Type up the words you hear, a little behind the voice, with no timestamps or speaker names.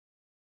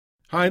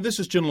Hi, this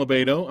is Jim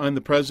Lebedo. I'm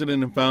the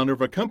president and founder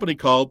of a company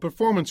called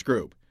Performance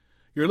Group.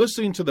 You're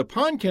listening to the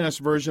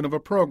podcast version of a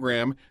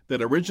program that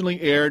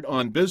originally aired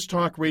on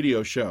BizTalk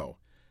radio show.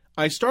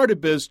 I started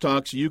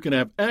BizTalk so you can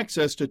have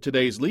access to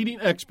today's leading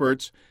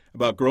experts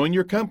about growing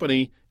your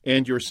company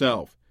and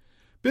yourself.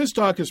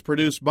 BizTalk is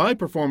produced by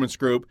Performance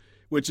Group,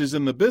 which is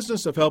in the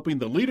business of helping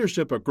the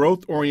leadership of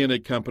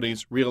growth-oriented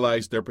companies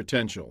realize their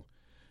potential.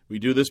 We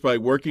do this by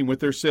working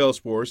with their sales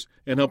force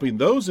and helping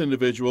those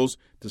individuals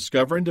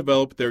discover and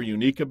develop their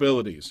unique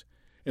abilities,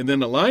 and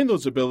then align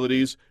those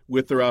abilities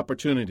with their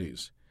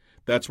opportunities.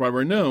 That's why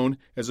we're known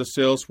as a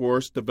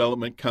Salesforce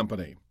development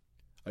company.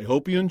 I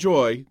hope you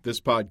enjoy this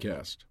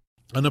podcast.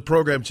 On the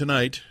program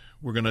tonight,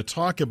 we're going to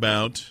talk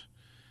about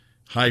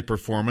high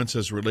performance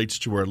as it relates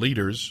to our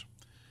leaders.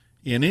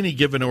 In any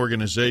given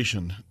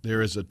organization,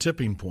 there is a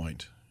tipping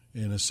point.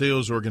 In a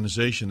sales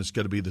organization, it's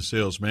got to be the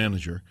sales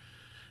manager.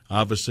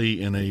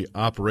 Obviously, in an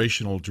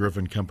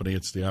operational-driven company,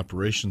 it's the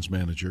operations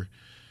manager.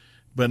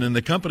 But in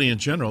the company in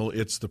general,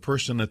 it's the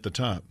person at the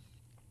top.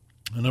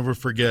 I'll never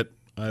forget,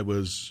 I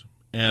was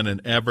at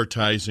an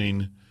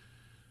advertising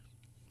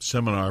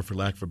seminar, for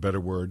lack of a better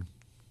word,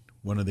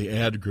 one of the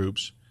ad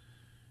groups.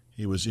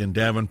 It was in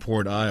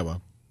Davenport,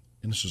 Iowa,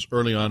 and this was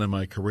early on in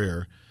my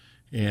career.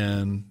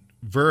 And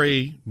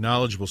very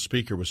knowledgeable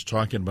speaker was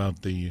talking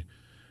about the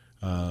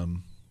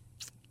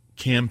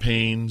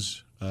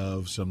campaigns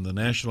of some of the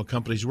national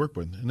companies he worked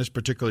with, and this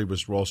particularly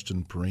was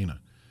Ralston Purina.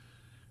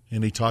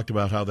 And he talked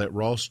about how that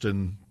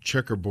Ralston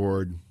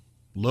checkerboard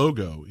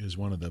logo is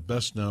one of the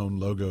best-known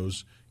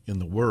logos in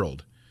the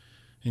world.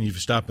 And you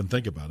stop and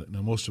think about it.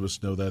 Now, most of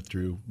us know that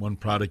through one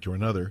product or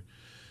another.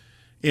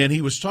 And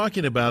he was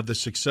talking about the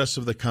success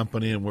of the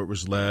company and where it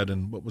was led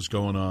and what was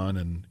going on,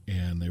 and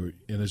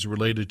as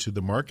related to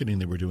the marketing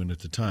they were doing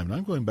at the time. And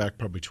I'm going back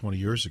probably 20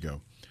 years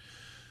ago.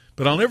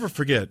 But I'll never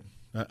forget,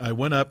 I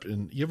went up,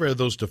 and you ever have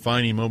those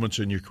defining moments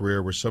in your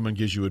career where someone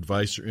gives you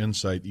advice or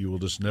insight you will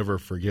just never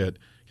forget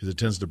because it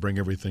tends to bring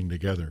everything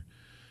together.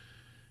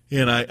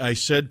 And I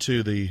said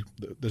to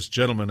this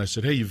gentleman, I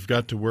said, hey, you've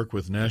got to work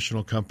with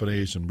national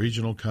companies and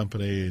regional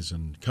companies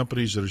and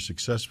companies that are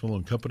successful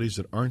and companies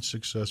that aren't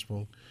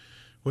successful.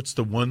 What's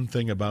the one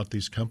thing about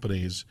these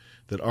companies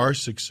that are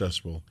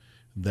successful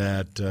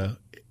that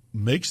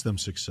makes them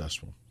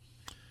successful?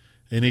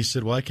 And he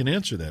said, well, I can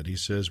answer that. He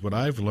says, what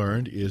I've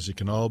learned is it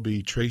can all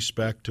be traced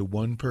back to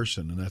one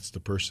person, and that's the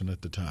person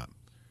at the top.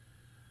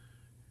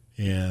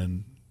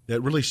 And that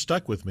really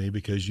stuck with me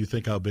because you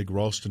think how big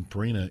Ralston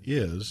Purina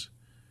is,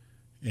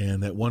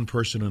 and that one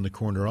person in the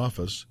corner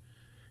office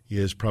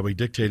is probably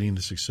dictating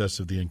the success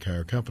of the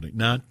entire company,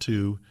 not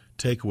to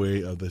take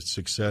away of the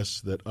success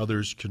that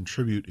others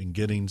contribute in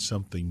getting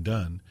something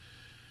done.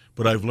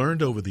 But I've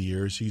learned over the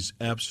years he's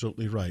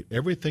absolutely right.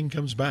 Everything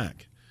comes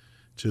back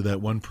to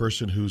that one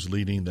person who's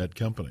leading that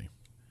company.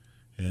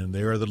 And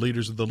they are the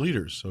leaders of the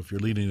leaders. So if you're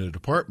leading a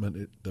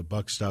department, the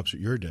buck stops at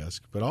your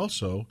desk. But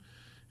also,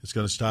 it's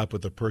going to stop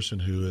with the person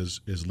who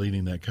is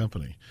leading that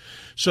company.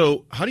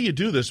 So how do you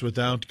do this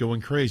without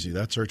going crazy?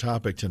 That's our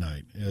topic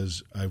tonight.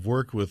 As I've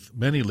worked with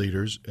many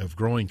leaders of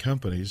growing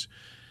companies,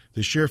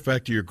 the sheer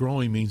fact that you're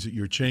growing means that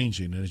you're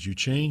changing. And as you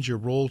change, your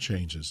role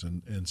changes.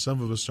 And some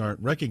of us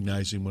aren't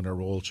recognizing when our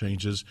role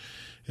changes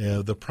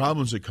the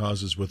problems it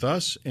causes with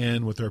us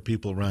and with our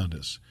people around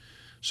us.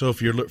 So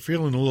if you're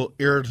feeling a little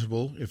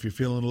irritable, if you're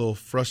feeling a little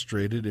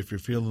frustrated, if you're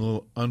feeling a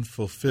little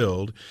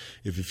unfulfilled,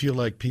 if you feel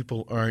like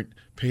people aren't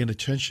paying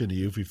attention to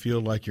you, if you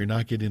feel like you're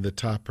not getting the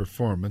top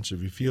performance,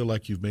 if you feel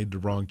like you've made the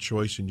wrong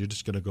choice and you're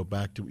just going to go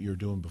back to what you were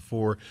doing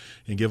before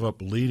and give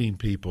up leading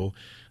people,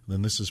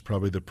 then this is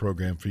probably the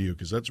program for you,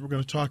 because that's what we're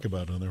going to talk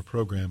about on our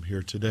program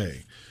here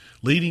today.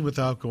 Leading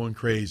without going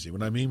crazy.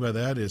 What I mean by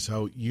that is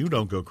how you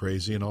don't go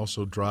crazy and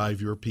also drive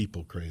your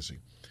people crazy.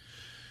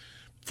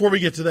 Before we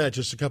get to that,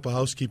 just a couple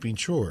housekeeping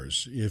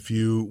chores. If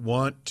you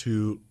want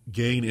to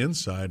gain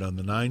insight on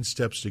the 9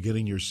 steps to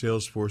getting your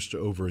sales force to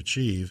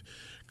overachieve,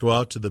 go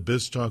out to the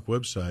BizTalk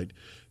website,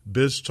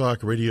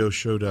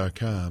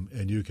 biztalkradioshow.com,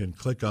 and you can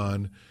click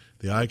on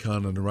the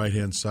icon on the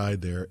right-hand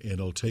side there, and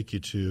it'll take you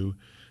to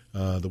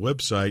the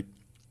website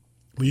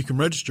where you can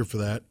register for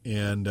that,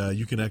 and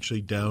you can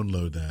actually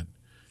download that.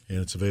 And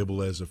it's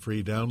available as a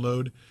free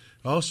download.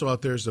 Also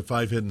out there is the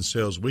 5 hidden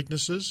sales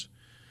weaknesses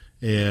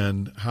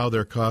and how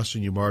they're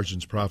costing you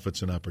margins,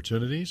 profits, and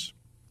opportunities.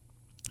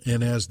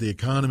 And as the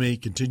economy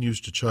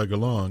continues to chug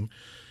along,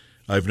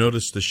 I've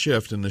noticed the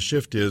shift, and the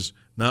shift is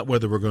not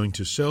whether we're going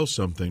to sell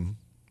something.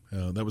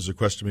 That was a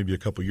question maybe a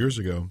couple years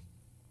ago.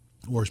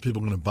 Or is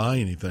people going to buy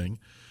anything?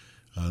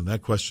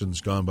 That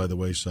question's gone by the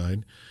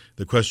wayside.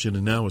 The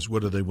question now is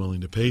what are they willing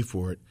to pay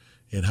for it,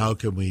 and how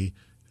can we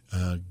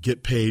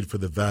get paid for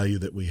the value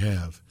that we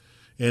have?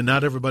 And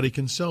not everybody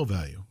can sell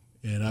value,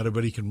 and not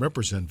everybody can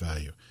represent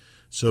value.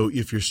 So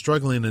if you're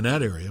struggling in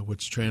that area,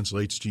 which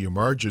translates to your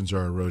margins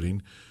are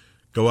eroding,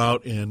 go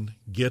out and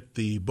get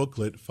the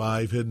booklet,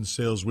 5 Hidden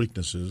Sales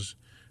Weaknesses,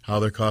 how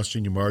they're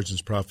costing you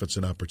margins, profits,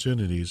 and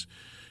opportunities,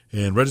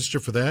 and register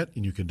for that,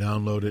 and you can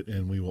download it,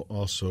 and we will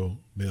also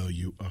mail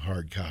you a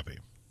hard copy.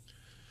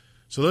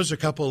 So those are a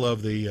couple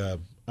of the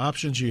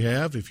options you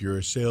have. If you're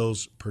a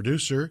sales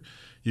producer,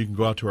 you can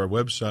go out to our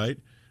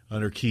website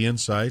under Key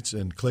Insights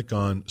and click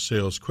on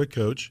Sales Quick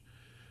Coach.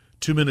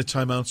 2-minute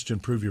timeouts to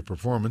improve your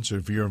performance.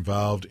 If you're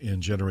involved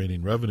in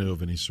generating revenue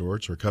of any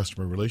sorts or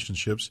customer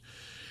relationships,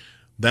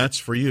 that's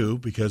for you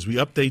because we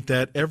update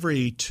that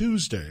every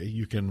Tuesday.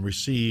 You can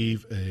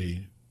receive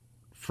a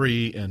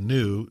free and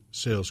new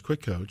Sales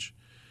Quick Coach.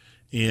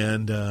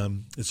 And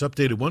it's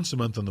updated once a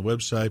month on the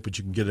website, but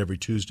you can get it every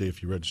Tuesday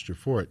if you register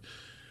for it.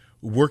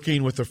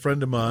 Working with a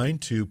friend of mine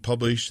to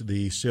publish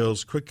the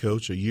Sales Quick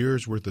Coach, a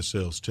year's worth of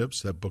sales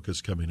tips. That book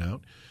is coming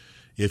out.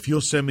 If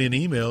you'll send me an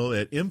email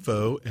at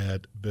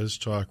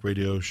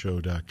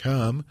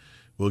info@biztalkradioshow.com,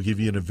 we'll give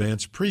you an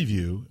advanced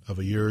preview of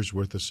a year's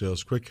worth of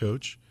Sales Quick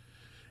Coach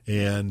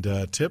and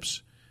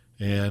tips,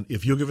 and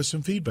if you'll give us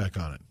some feedback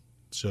on it.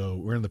 So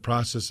we're in the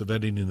process of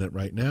editing it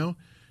right now.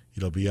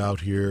 It'll be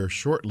out here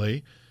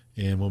shortly,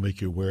 and we'll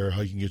make you aware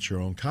how you can get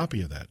your own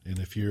copy of that. And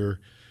if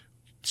you're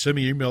send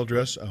me your email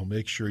address, I'll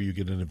make sure you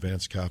get an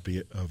advanced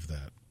copy of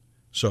that.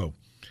 So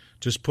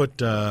just put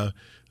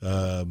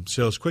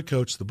Sales Quick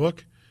Coach, the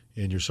book,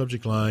 in your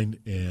subject line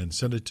and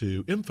send it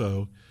to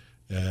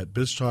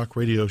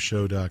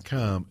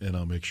info@biztalkradioshow.com, and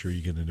I'll make sure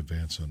you get an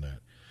advance on that.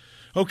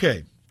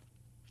 Okay,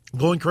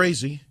 going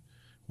crazy,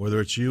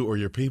 whether it's you or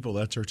your people,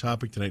 that's our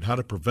topic tonight, how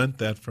to prevent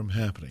that from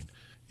happening.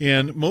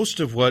 And most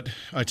of what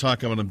I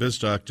talk about in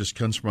BizTalk just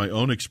comes from my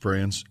own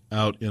experience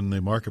out in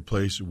the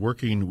marketplace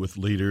working with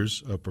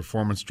leaders of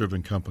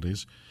performance-driven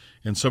companies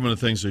and some of the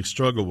things they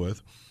struggle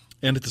with.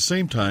 And at the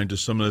same time,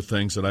 just some of the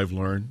things that I've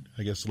learned,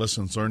 I guess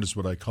lessons learned is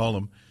what I call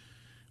them,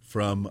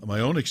 from my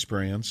own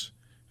experience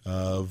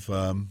of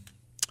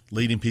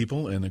leading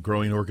people and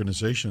growing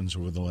organizations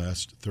over the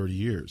last 30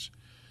 years.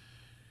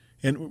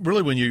 And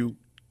really, when you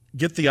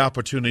get the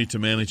opportunity to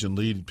manage and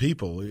lead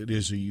people, it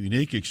is a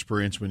unique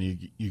experience when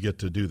you get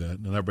to do that.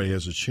 And everybody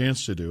has a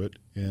chance to do it.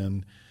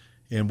 And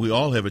we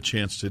all have a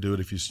chance to do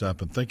it if you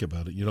stop and think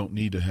about it. You don't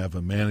need to have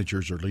a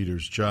manager's or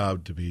leader's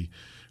job to be,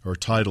 or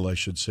title, I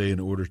should say, in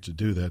order to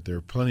do that. There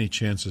are plenty of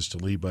chances to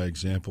lead by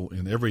example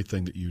in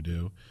everything that you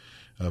do,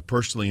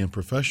 personally and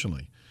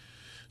professionally.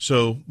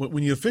 So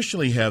when you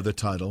officially have the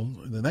title,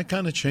 then that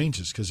kind of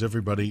changes because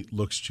everybody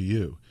looks to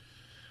you.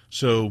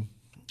 So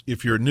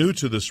if you're new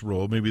to this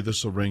role, maybe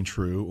this will ring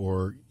true,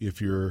 or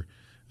if you're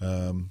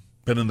been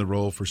in the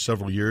role for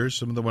several years,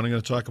 some of the one I'm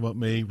going to talk about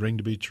may ring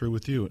to be true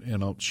with you,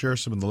 and I'll share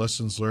some of the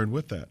lessons learned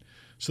with that.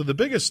 So the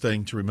biggest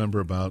thing to remember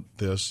about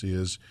this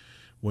is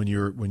when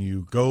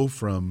you go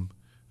from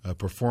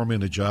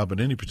performing a job in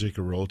any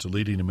particular role to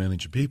leading and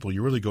managing people,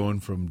 you're really going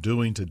from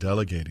doing to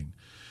delegating.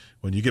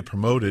 When you get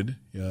promoted,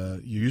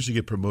 you usually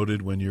get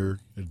promoted when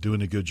you're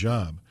doing a good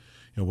job.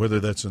 Whether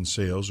that's in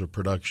sales or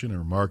production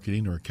or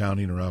marketing or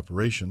accounting or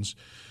operations,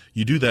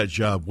 you do that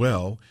job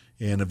well,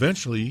 and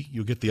eventually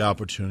you'll get the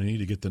opportunity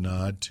to get the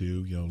nod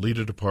to lead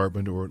a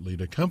department or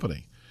lead a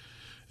company.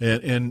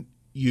 And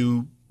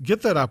you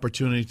get that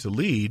opportunity to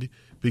lead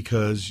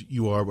because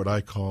you are what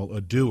I call a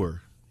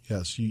doer.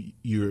 Yes,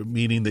 you're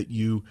meaning that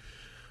you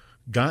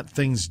got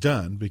things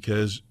done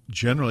because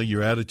generally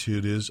your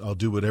attitude is, I'll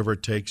do whatever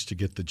it takes to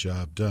get the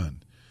job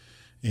done.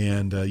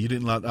 And you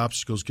didn't let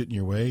obstacles get in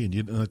your way, and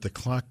you didn't let the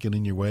clock get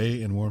in your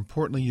way, and more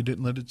importantly, you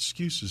didn't let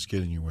excuses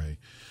get in your way.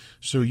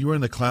 So you are in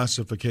the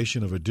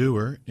classification of a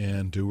doer,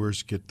 and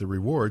doers get the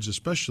rewards,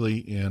 especially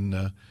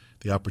in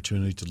the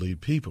opportunity to lead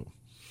people.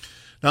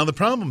 Now, the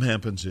problem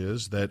happens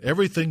is that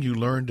everything you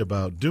learned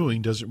about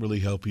doing doesn't really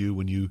help you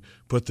when you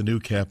put the new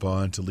cap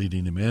on to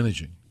leading and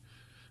managing.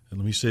 And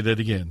let me say that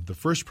again. The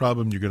first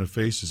problem you're going to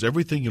face is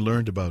everything you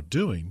learned about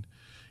doing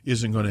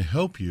isn't going to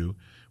help you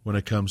when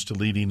it comes to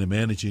leading and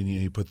managing,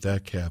 and you put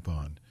that cap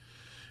on.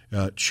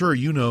 Sure,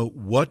 you know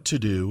what to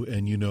do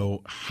and you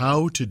know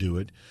how to do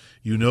it.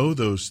 You know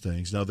those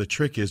things. Now, the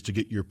trick is to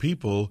get your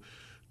people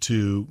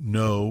to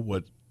know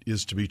what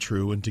is to be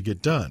true and to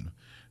get done.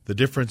 The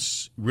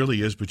difference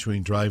really is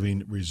between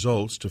driving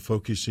results to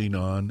focusing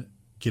on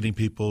getting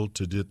people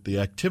to get the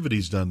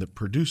activities done that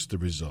produce the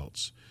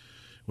results.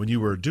 When you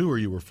were a doer,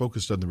 you were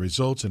focused on the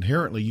results.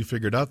 Inherently, you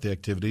figured out the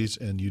activities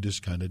and you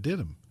just kind of did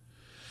them.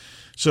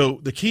 So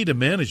the key to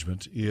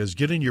management is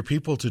getting your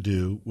people to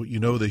do what you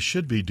know they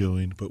should be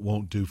doing but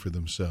won't do for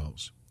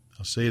themselves.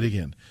 I'll say it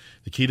again.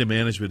 The key to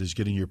management is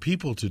getting your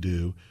people to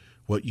do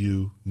what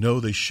you know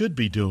they should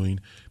be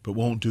doing but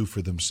won't do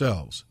for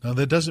themselves. Now,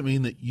 that doesn't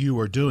mean that you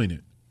are doing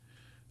it.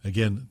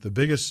 Again, the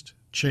biggest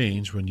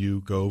change when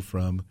you go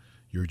from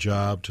your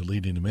job to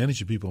leading and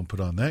managing people and put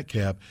on that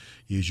cap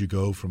is you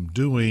go from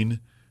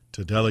doing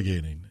to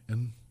delegating.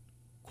 And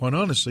quite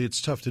honestly,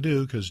 it's tough to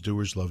do because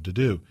doers love to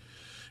do.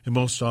 And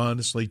most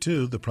honestly,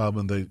 too, the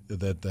problem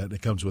that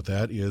comes with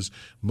that is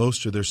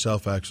most of their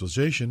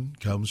self-actualization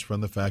comes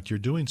from the fact you're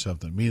doing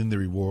something, meaning the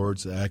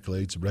rewards, the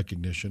accolades, the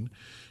recognition,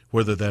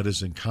 whether that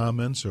is in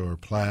comments or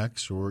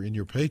plaques or in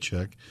your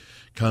paycheck,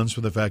 comes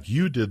from the fact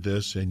you did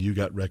this and you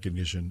got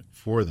recognition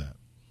for that.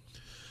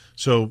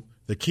 So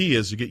the key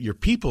is to get your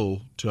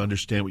people to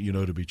understand what you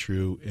know to be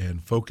true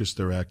and focus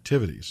their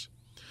activities.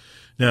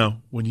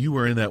 Now, when you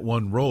were in that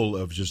one role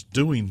of just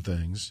doing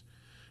things,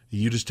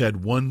 you just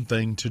had one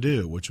thing to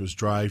do, which was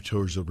drive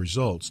towards the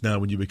results. Now,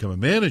 when you become a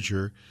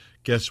manager,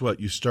 guess what?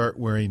 You start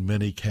wearing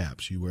many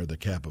caps. You wear the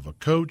cap of a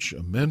coach,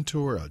 a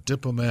mentor, a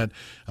diplomat,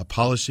 a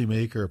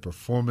policymaker, a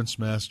performance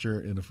master.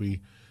 And if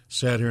we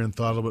sat here and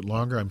thought a little bit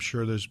longer, I'm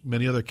sure there's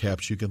many other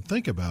caps you can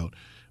think about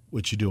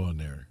what you do on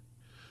there.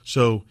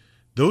 So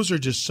those are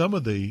just some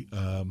of the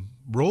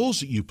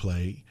roles that you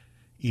play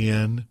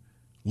in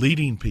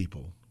leading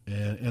people.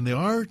 And they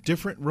are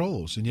different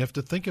roles, and you have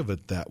to think of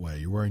it that way.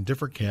 You're wearing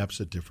different caps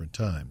at different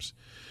times.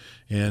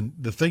 And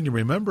the thing to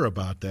remember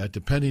about that,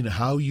 depending on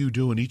how you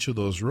do in each of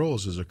those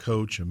roles as a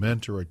coach, a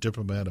mentor, a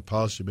diplomat, a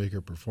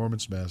policymaker,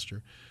 performance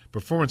master,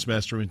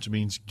 which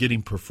means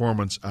getting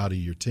performance out of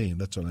your team,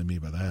 that's what I mean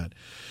by that,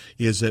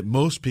 is that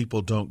most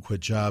people don't quit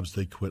jobs,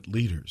 they quit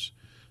leaders.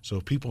 So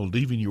if people are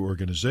leaving your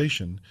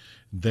organization,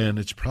 then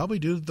it's probably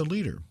due to the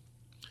leader.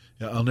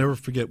 I'll never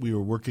forget, we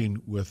were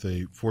working with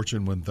a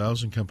Fortune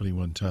 1000 company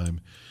one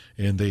time,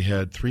 and they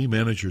had 3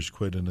 managers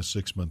quit in a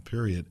 6-month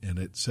period, and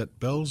it set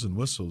bells and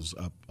whistles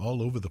up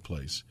all over the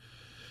place.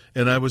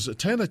 And I was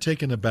kind of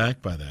taken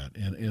aback by that.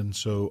 And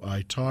so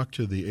I talked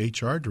to the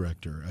HR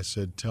director. I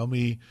said, tell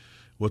me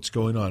what's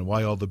going on,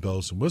 why all the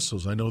bells and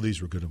whistles? I know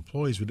these were good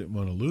employees. We didn't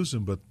want to lose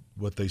them, but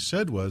what they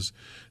said was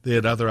they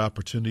had other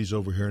opportunities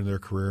over here in their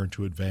career and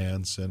to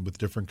advance and with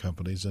different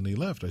companies, and he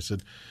left. I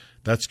said,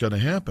 that's going to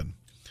happen.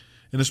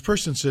 And this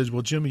person says,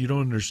 well, Jimmy, you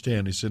don't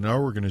understand. He said, in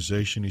our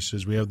organization, he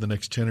says, we have the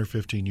next 10 or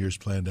 15 years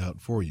planned out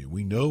for you.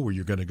 We know where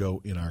you're going to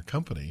go in our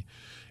company,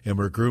 and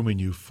we're grooming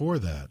you for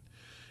that.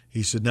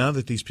 He said, now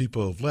that these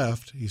people have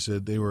left, he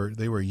said they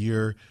were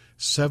year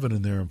 7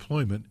 in their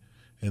employment,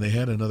 and they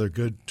had another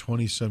good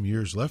 20-some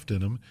years left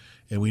in them,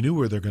 and we knew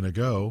where they're going to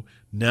go.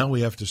 Now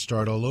we have to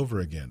start all over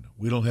again.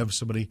 We don't have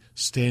somebody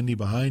standing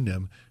behind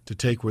them to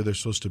take where they're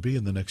supposed to be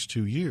in the next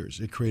 2 years.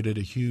 It created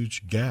a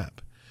huge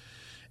gap.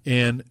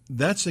 And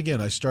that's,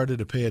 again, I started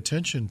to pay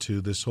attention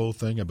to this whole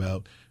thing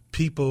about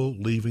people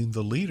leaving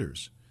the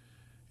leaders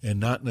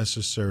and not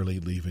necessarily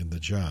leaving the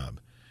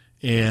job.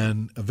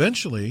 And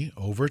eventually,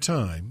 over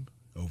time,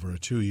 over a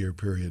 2-year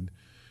period,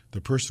 the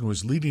person who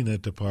was leading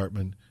that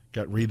department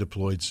got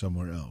redeployed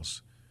somewhere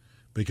else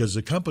because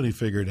the company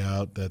figured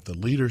out that the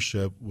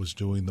leadership was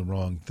doing the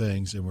wrong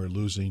things and we're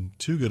losing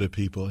too good of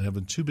people and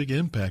having too big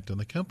impact on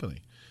the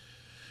company.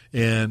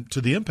 And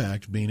to the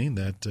impact, meaning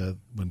that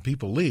when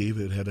people leave,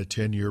 it had a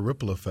 10-year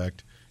ripple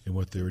effect in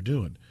what they were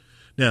doing.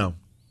 Now,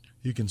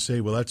 you can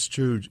say, well, that's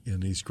true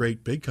in these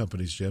great big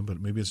companies, Jim, but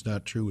maybe it's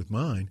not true with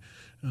mine.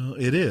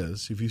 It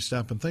is if you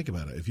stop and think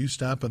about it. If you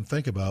stop and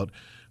think about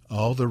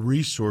all the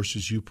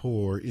resources you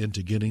pour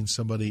into getting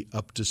somebody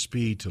up to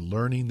speed to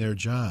learning their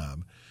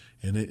job,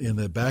 and in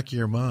the back of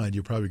your mind,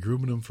 you're probably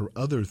grooming them for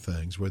other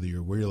things, whether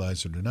you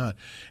realize it or not.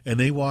 And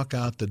they walk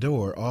out the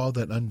door, all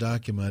that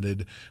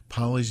undocumented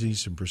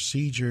policies and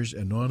procedures,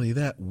 and not only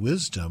that,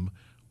 wisdom,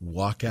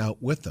 walk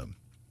out with them.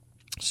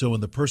 So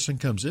when the person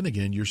comes in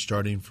again, you're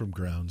starting from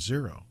ground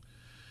zero.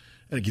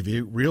 And I'll give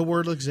you a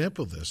real-world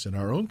example of this. In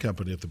our own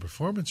company at the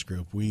Performance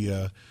Group, we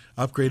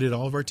upgraded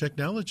all of our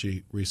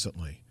technology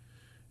recently.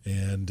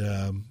 And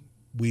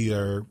we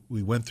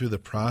went through the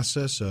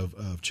process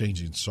of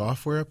changing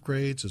software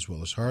upgrades as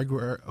well as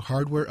hardware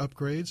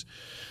upgrades.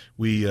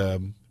 We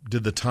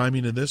did the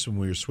timing of this when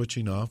we were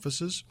switching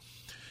offices.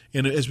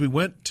 And as we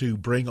went to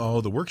bring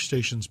all the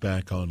workstations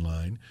back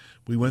online,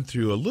 we went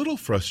through a little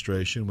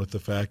frustration with the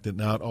fact that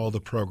not all the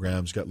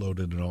programs got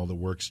loaded in all the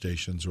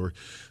workstations, or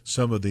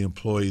some of the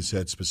employees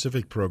had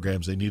specific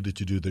programs they needed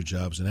to do their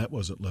jobs, and that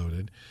wasn't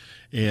loaded.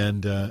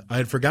 And I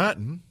had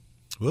forgotten.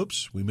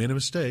 Whoops, we made a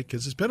mistake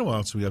because it's been a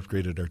while since we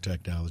upgraded our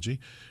technology.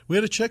 We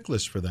had a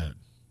checklist for that,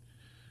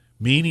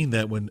 meaning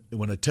that when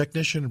a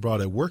technician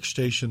brought a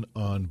workstation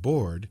on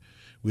board,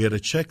 we had a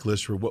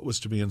checklist for what was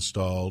to be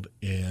installed,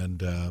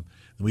 and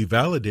we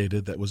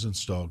validated that was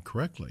installed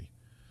correctly.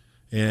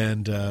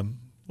 And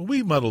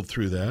we muddled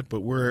through that, but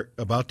we're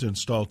about to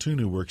install 2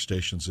 new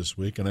workstations this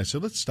week, and I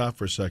said, let's stop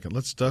for a second.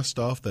 Let's dust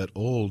off that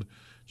old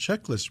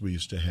checklist we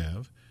used to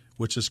have,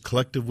 which is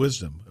collective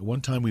wisdom. At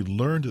one time we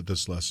learned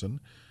this lesson.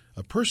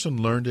 A person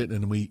learned it,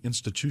 and we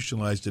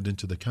institutionalized it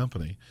into the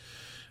company.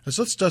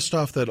 So let's dust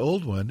off that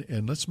old one,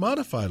 and let's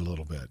modify it a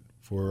little bit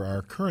for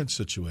our current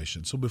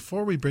situation. So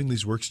before we bring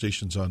these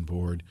workstations on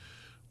board,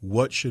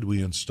 what should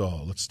we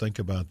install? Let's think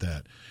about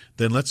that.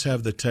 Then let's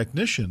have the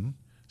technician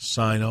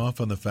sign off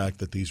on the fact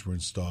that these were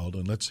installed,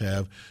 and let's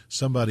have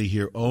somebody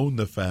here own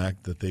the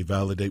fact that they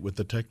validate what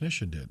the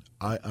technician did.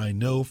 I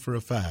know for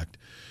a fact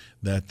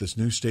that this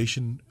new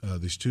station,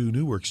 these 2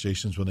 new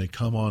workstations, when they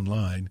come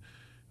online,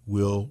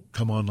 will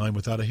come online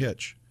without a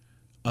hitch,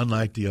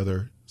 unlike the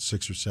other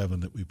 6 or 7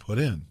 that we put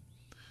in.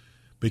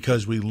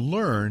 Because we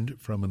learned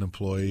from an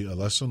employee, a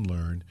lesson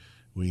learned,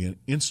 we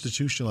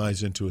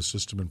institutionalize into a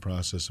system and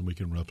process, and we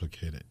can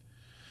replicate it.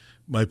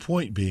 My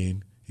point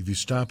being, if you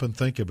stop and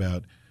think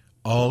about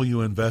all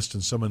you invest in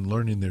someone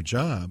learning their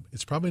job,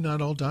 it's probably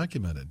not all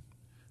documented.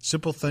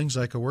 Simple things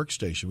like a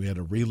workstation, we had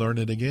to relearn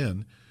it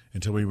again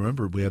until we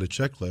remember we had a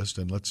checklist,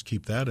 and let's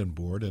keep that on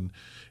board. And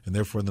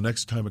therefore, the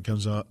next time it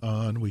comes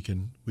on, we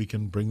can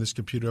bring this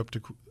computer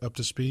up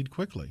to speed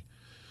quickly.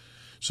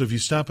 So if you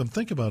stop and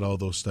think about all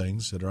those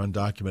things that are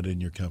undocumented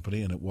in your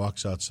company and it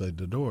walks outside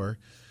the door,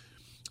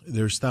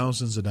 there's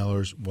thousands of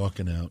dollars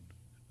walking out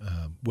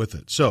with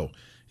it. So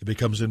it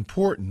becomes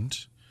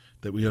important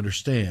that we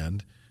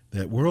understand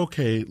that we're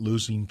okay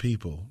losing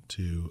people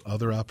to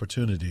other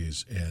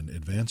opportunities and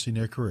advancing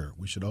their career.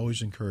 We should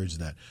always encourage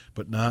that,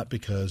 but not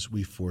because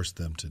we force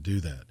them to do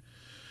that.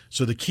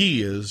 So the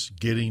key is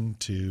getting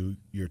to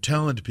your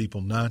talented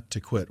people not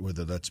to quit,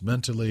 whether that's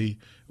mentally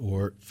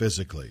or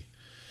physically.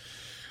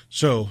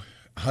 So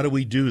how do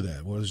we do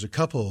that? Well, there's a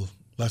couple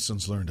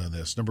lessons learned on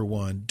this. Number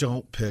one,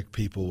 don't pick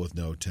people with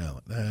no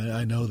talent.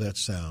 I know that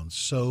sounds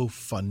so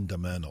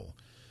fundamental,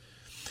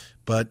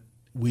 but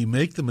we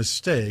make the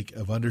mistake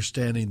of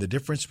understanding the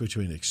difference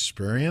between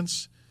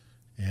experience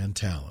and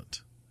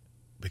talent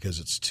because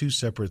it's two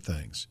separate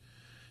things.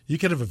 You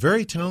can have a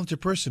very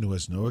talented person who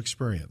has no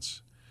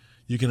experience.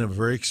 You can have a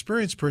very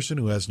experienced person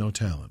who has no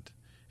talent.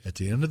 At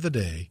the end of the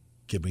day,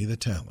 give me the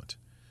talent.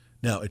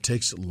 Now, it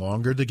takes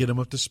longer to get them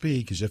up to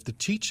speed because you have to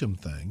teach them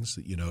things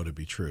that you know to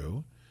be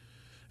true.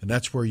 And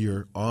that's where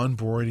your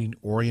onboarding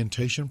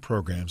orientation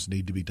programs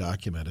need to be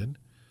documented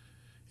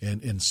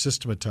and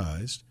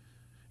systematized.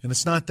 And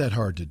it's not that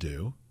hard to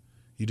do.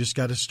 You just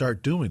got to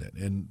start doing it.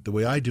 And the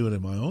way I do it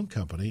in my own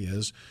company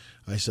is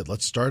I said,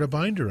 let's start a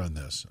binder on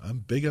this. I'm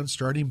big on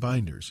starting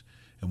binders.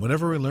 And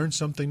whenever we learn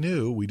something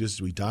new, we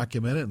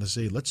document it and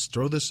say, let's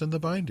throw this in the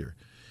binder.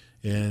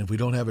 And if we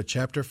don't have a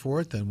chapter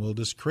for it, then we'll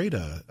just create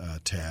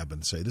a tab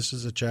and say, this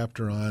is a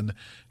chapter on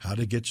how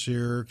to get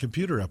your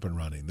computer up and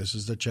running. This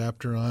is the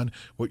chapter on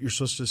what you're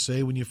supposed to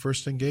say when you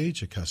first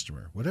engage a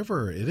customer,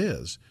 whatever it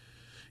is.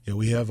 You know,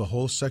 we have a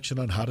whole section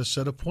on how to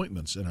set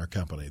appointments in our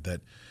company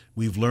that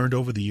we've learned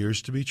over the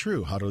years to be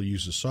true, how to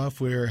use the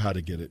software, how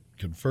to get it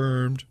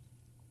confirmed,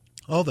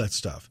 all that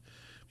stuff.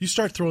 You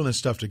start throwing this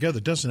stuff together,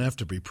 it doesn't have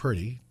to be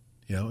pretty.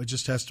 It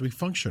just has to be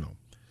functional.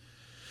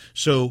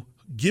 So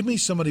give me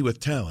somebody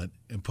with talent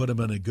and put them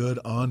in a good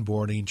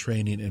onboarding,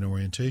 training, and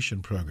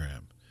orientation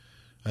program.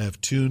 I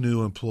have 2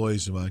 new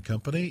employees in my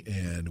company,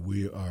 and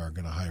we are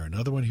going to hire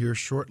another one here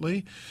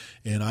shortly.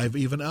 And I've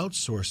even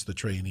outsourced the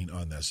training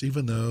on this,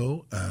 even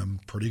though I'm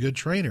a pretty good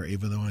trainer,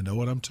 even though I know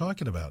what I'm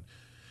talking about.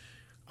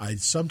 I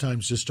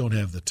sometimes just don't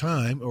have the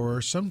time,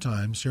 or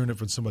sometimes hearing it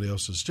from somebody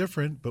else is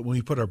different. But when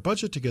we put our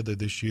budget together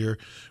this year,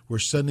 we're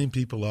sending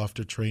people off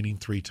to training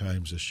 3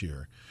 times this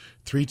year.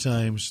 3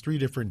 times, 3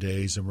 different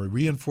days, and we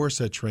reinforce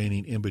that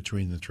training in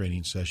between the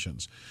training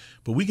sessions.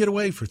 But we get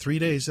away for 3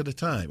 days at a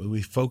time, and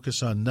we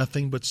focus on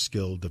nothing but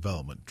skill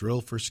development,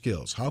 drill for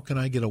skills. How can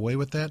I get away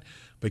with that?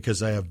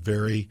 Because I have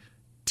very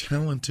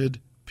talented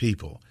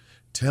people.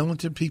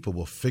 Talented people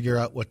will figure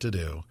out what to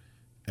do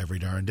every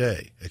darn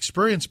day.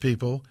 Experienced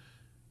people,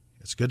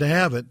 it's good to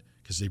have it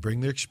because they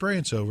bring their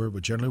experience over,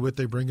 but generally what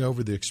they bring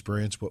over, the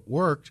experience, what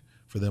worked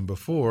for them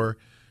before,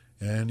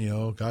 and,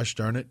 gosh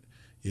darn it,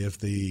 if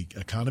the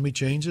economy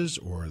changes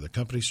or the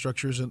company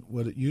structure isn't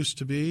what it used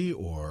to be,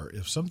 or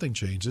if something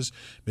changes,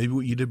 maybe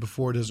what you did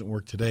before doesn't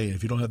work today. And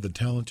if you don't have the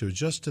talent to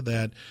adjust to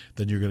that,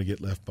 then you're going to get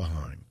left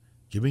behind.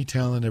 Give me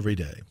talent every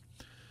day.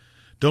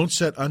 Don't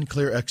set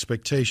unclear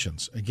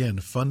expectations. Again,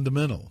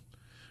 fundamental.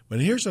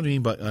 But here's what I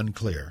mean by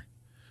unclear.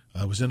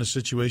 I was in a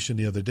situation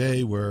the other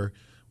day where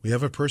we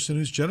have a person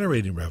who's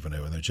generating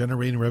revenue, and they're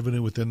generating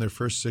revenue within their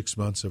first 6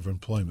 months of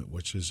employment,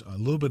 which is a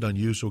little bit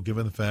unusual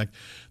given the fact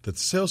that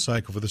the sales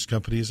cycle for this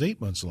company is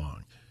 8 months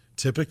long.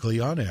 Typically,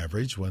 on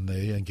average, when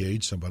they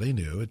engage somebody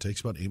new, it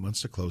takes about 8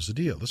 months to close the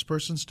deal. This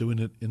person's doing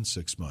it in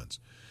 6 months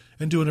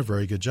and doing a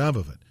very good job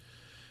of it.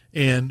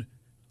 And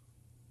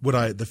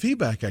the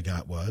feedback I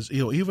got was,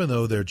 even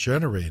though they're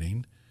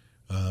generating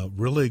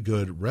really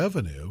good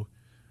revenue,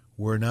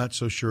 we're not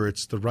so sure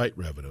it's the right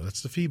revenue.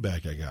 That's the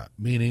feedback I got,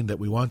 meaning that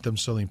we want them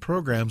selling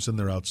programs and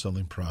they're out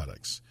selling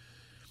products.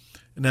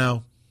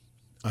 Now,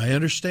 I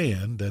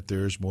understand that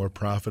there's more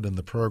profit in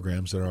the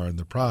programs than are in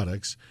the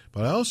products,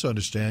 but I also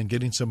understand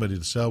getting somebody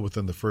to sell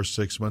within the first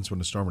 6 months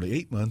when it's normally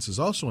 8 months is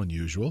also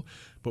unusual,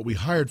 but we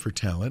hired for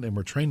talent and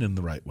we're training them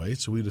the right way,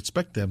 so we'd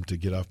expect them to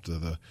get out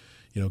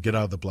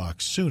of the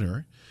blocks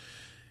sooner.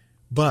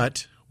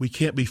 But we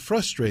can't be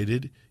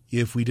frustrated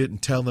if we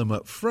didn't tell them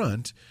up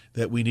front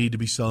that we need to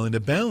be selling a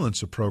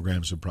balance of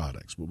programs and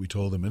products. What we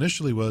told them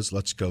initially was,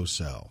 let's go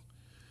sell.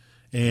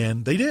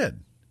 And they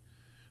did.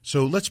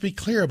 So let's be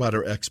clear about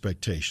our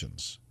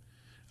expectations,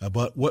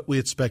 about what we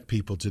expect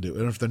people to do.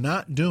 And if they're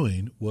not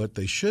doing what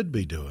they should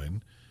be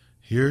doing,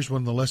 here's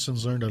one of the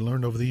lessons I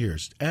learned over the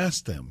years.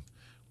 Ask them,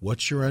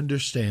 what's your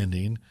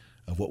understanding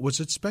of what was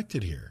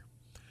expected here?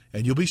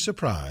 And you'll be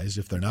surprised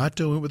if they're not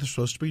doing what they're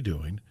supposed to be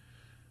doing.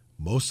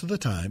 Most of the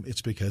time,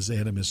 it's because they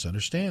had a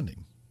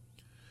misunderstanding.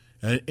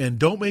 And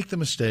don't make the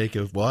mistake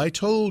of, well, I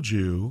told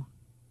you,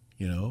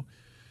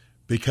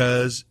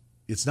 because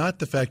it's not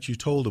the fact you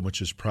told them,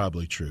 which is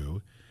probably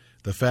true.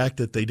 The fact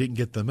that they didn't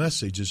get the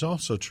message is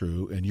also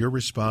true, and you're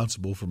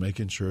responsible for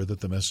making sure that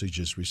the message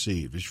is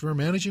received. If you're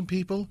managing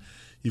people,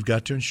 you've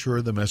got to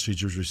ensure the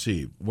message is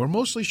received. We're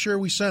mostly sure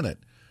we sent it.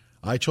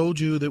 I told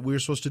you that we were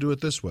supposed to do it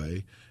this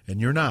way,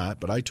 and you're not,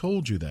 but I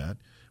told you that.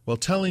 Well,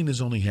 telling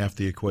is only half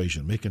the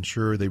equation. Making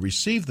sure they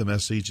receive the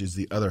message is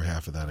the other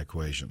half of that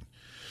equation.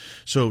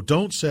 So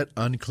don't set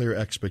unclear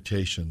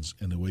expectations,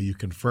 and the way you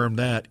confirm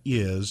that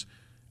is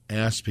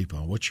ask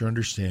people, what's your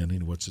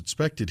understanding, what's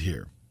expected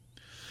here?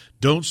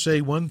 Don't say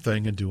one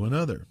thing and do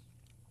another.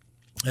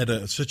 I had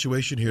a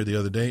situation here the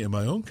other day in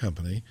my own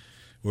company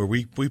where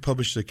we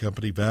publish the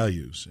company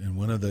values, and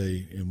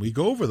we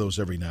go over those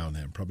every now and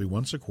then. Probably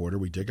once a quarter,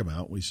 we dig them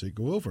out. We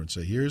go over and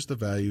say, here's the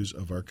values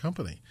of our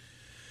company.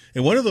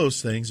 And one of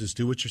those things is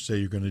do what you say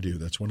you're going to do.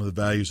 That's one of the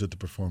values of the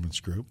performance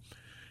group.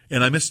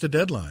 And I missed a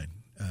deadline,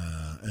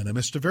 and I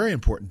missed a very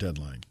important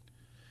deadline.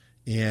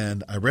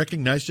 And I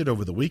recognized it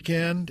over the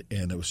weekend,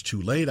 and it was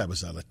too late. I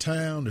was out of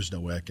town. There's no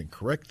way I can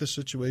correct the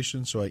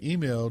situation. So I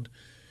emailed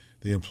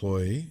my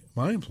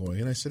employee,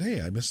 and I said,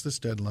 hey, I missed this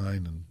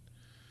deadline.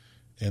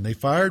 And they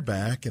fired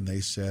back, and they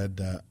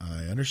said,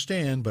 I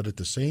understand, but at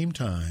the same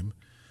time,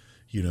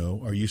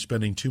 are you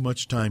spending too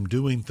much time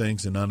doing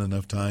things and not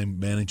enough time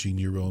managing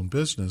your own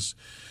business?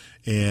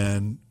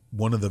 And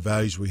one of the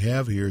values we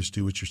have here is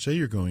do what you say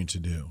you're going to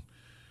do.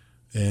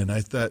 And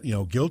I thought,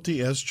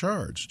 guilty as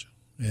charged.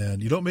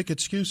 And you don't make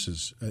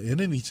excuses in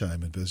any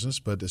time in business,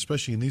 but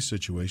especially in these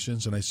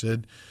situations. And I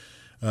said,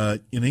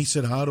 and he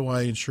said, how do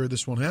I ensure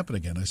this won't happen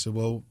again? I said,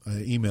 well, I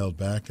emailed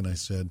back and I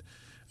said,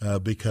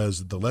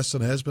 because the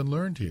lesson has been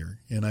learned here,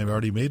 and I've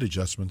already made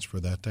adjustments for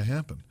that to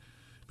happen,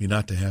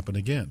 not to happen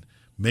again.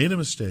 Made a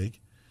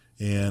mistake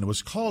and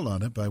was called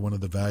on it by one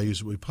of the values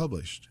that we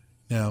published.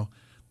 Now,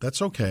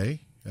 that's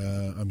okay.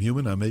 I'm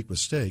human. I make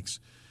mistakes.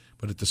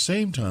 But at the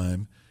same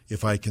time,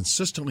 if I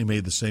consistently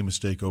made the same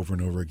mistake over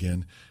and over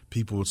again,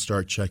 people would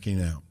start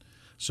checking out.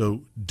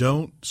 So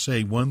don't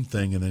say one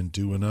thing and then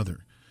do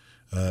another.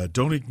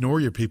 Don't ignore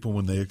your people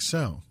when they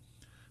excel.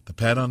 The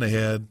pat on the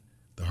head,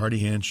 the hearty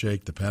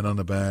handshake, the pat on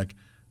the back,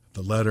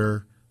 the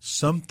letter,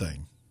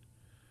 something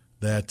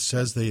that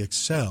says they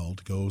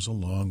excelled goes a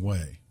long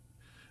way.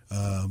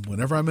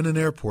 Whenever I'm in an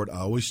airport, I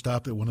always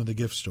stop at one of the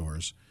gift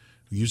stores,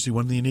 usually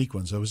one of the unique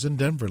ones. I was in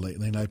Denver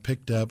lately, and I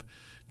picked up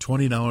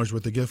 $20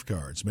 worth of gift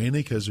cards,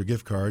 mainly because they're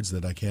gift cards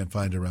that I can't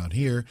find around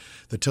here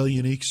that tell a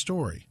unique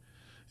story.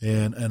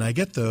 And I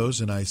get those,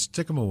 and I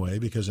stick them away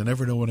because I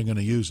never know when I'm going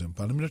to use them.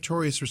 But I'm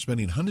notorious for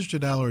spending hundreds of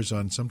dollars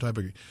on some type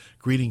of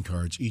greeting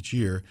cards each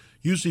year,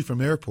 usually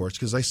from airports,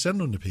 because I send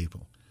them to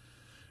people.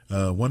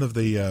 One of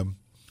the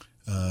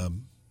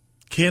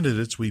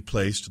candidates we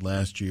placed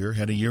last year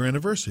had a year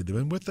anniversary. They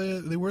were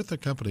with the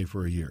company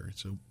for a year.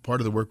 So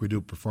part of the work we do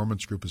at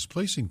Performance Group is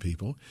placing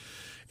people,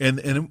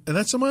 and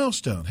that's a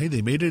milestone. Hey,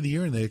 they made it a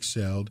year and they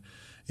excelled,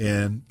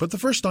 but the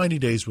first 90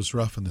 days was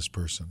rough on this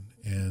person.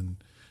 And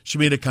she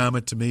made a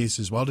comment to me. She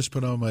says, "Well, I'll just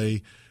put on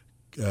my,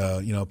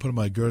 put on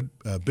my good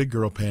big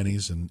girl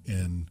panties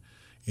and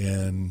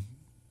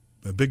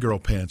big girl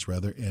pants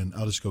rather, and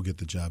I'll just go get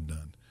the job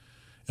done."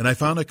 And I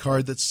found a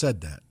card that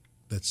said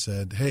that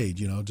said, "Hey,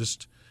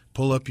 just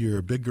pull up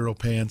your big girl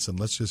pants and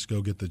let's just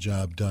go get the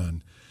job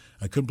done."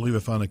 I couldn't believe I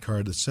found a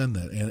card that said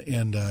that,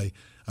 and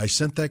I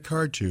sent that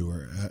card to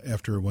her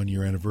after a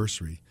 1-year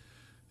anniversary,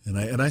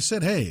 and I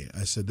said, "Hey,"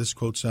 I said, "this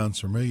quote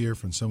sounds familiar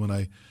from someone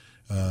I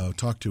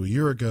talked to a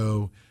year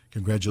ago.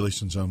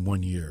 Congratulations on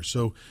 1 year."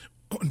 So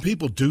when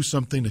people do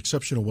something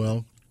exceptional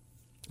well,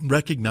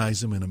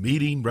 recognize them in a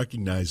meeting,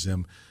 recognize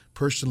them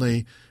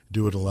personally,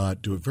 do it a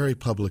lot, do it very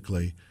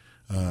publicly.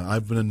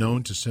 I've been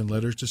known to send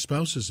letters to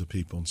spouses of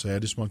people and say, "I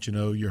just want you to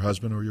know your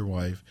husband or your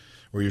wife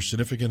or your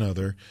significant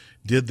other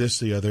did this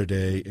the other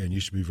day, and you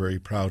should be very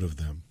proud of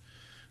them."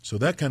 So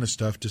that kind of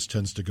stuff just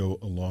tends to go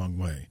a long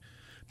way.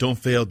 Don't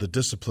fail to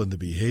discipline the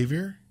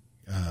behavior.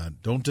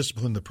 Don't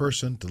discipline the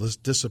person,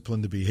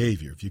 discipline the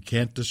behavior. If you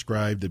can't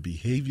describe the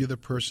behavior the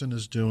person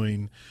is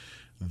doing,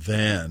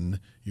 then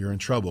you're in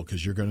trouble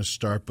because you're going to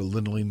start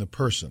belittling the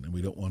person, and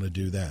we don't want to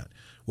do that.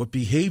 What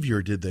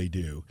behavior did they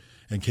do?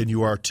 And can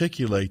you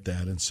articulate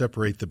that and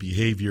separate the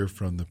behavior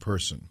from the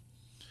person?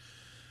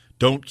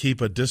 Don't keep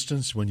a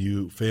distance when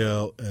you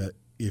fail.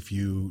 If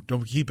you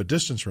don't keep a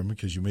distance from them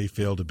because you may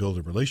fail to build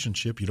a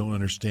relationship. You don't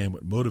understand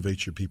what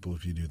motivates your people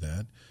if you do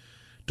that.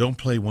 Don't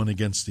play one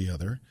against the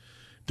other.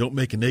 Don't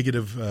make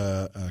negative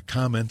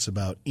comments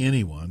about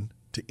anyone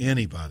to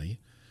anybody.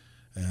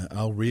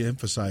 I'll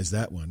reemphasize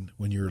that one.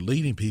 When you're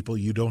leading people,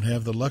 you don't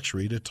have the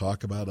luxury to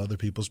talk about other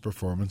people's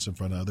performance in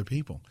front of other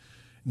people.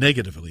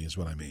 Negatively is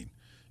what I mean.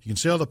 You can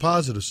say all the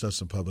positive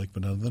stuff in public,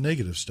 but none of the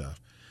negative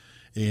stuff.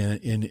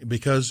 And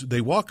because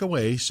they walk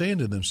away saying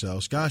to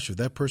themselves, "Gosh, if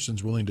that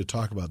person's willing to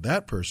talk about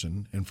that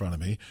person in front of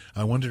me,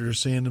 I wonder what they're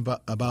saying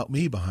about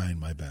me behind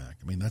my back."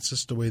 I mean, that's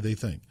just the way they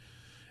think.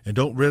 And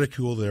don't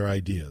ridicule their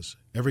ideas.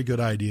 Every good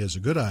idea is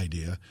a good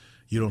idea.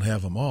 You don't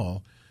have them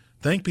all.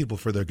 Thank people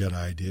for their good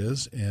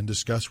ideas and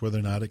discuss whether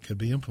or not it could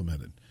be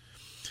implemented.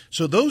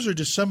 So those are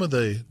just some of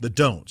the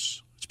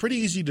don'ts. It's pretty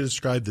easy to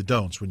describe the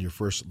don'ts when you're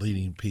first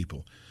leading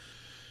people.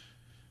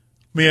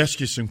 Let me ask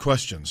you some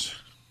questions.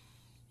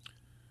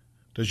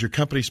 Does your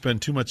company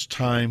spend too much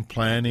time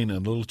planning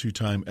and a little too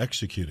time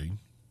executing?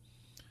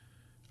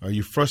 Are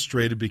you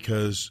frustrated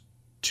because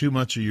too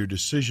much of your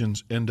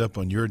decisions end up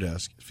on your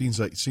desk?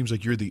 It seems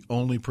like you're the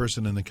only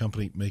person in the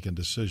company making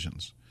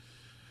decisions.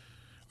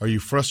 Are you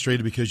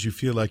frustrated because you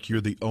feel like you're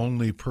the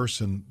only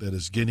person that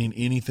is getting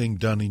anything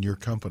done in your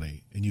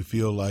company, and you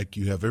feel like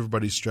you have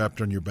everybody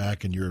strapped on your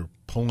back and you're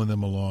pulling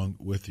them along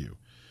with you?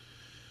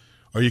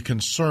 Are you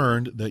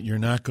concerned that you're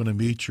not going to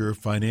meet your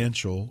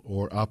financial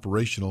or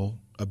operational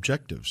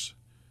objectives?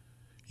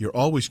 You're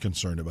always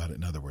concerned about it,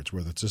 in other words,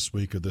 whether it's this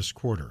week or this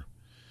quarter.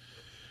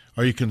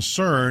 Are you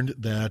concerned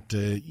that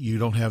you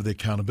don't have the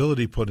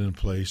accountability put in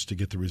place to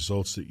get the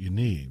results that you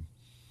need?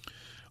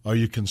 Are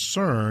you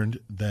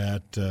concerned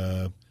that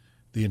the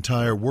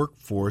entire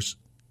workforce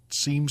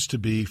seems to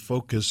be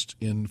focused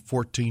in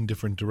 14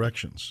 different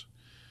directions?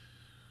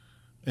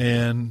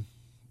 And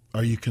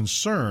are you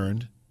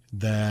concerned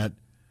that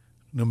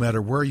no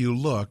matter where you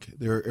look,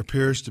 there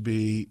appears to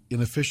be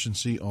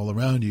inefficiency all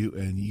around you,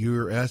 and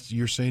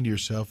you're saying to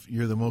yourself,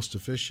 you're the most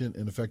efficient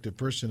and effective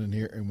person in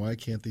here, and why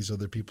can't these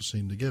other people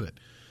seem to get it?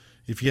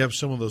 If you have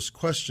some of those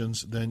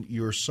questions, then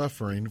you're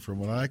suffering from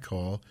what I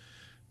call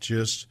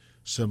just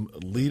some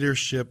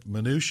leadership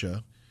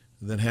minutia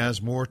that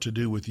has more to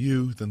do with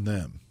you than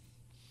them.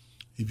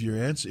 If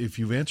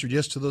you've answered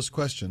yes to those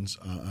questions,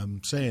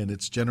 I'm saying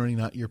it's generally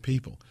not your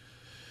people.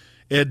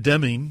 Ed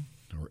Deming,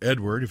 or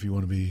Edward, if you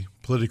want to be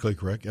politically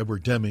correct,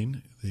 Edward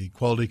Deming, the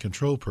quality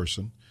control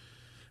person,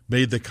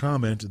 made the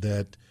comment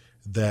that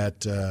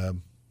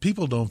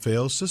people don't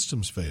fail,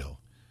 systems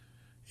fail.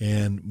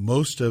 And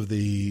most of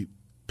the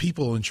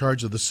people in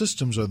charge of the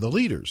systems are the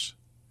leaders.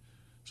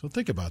 So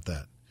think about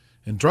that.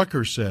 And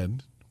Drucker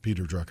said,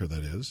 Peter Drucker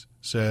that is,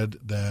 said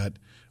that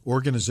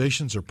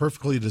organizations are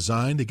perfectly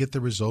designed to get the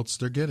results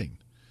they're getting.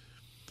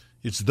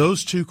 It's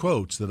those two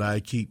quotes that I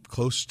keep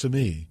close to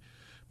me,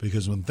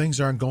 because when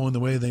things aren't going the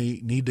way they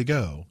need to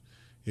go,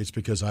 it's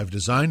because I've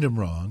designed them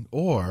wrong,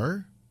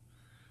 or,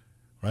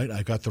 right,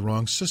 I got the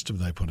wrong system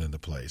that I put into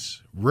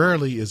place.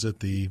 Rarely is it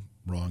the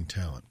wrong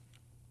talent.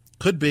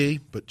 Could be,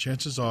 but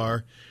chances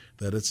are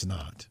that it's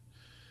not.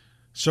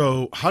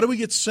 So how do we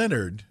get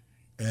centered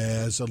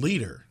as a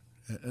leader?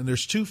 And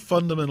there's two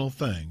fundamental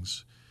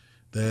things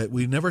that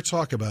we never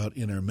talk about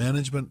in our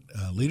management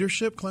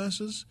leadership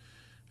classes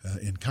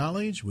in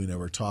college. We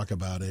never talk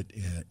about it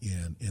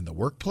in the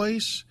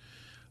workplace.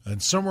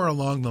 And somewhere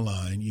along the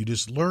line, you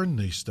just learn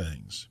these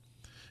things.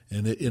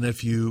 And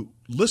if you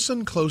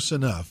listen close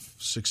enough,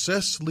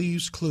 success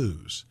leaves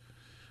clues.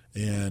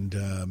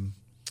 And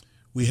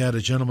we had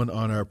a gentleman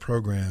on our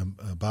program,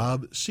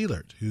 Bob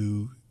Seelert,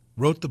 who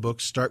wrote the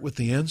book Start With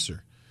the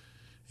Answer.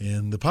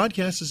 And the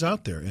podcast is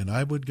out there, and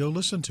I would go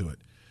listen to it.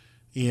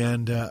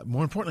 And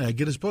more importantly, I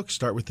get his book,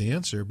 Start With the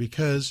Answer,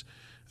 because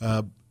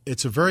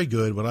it's a very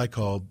good, what I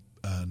call,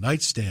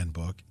 nightstand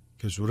book,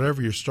 because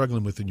whatever you're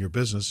struggling with in your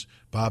business,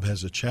 Bob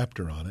has a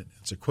chapter on it.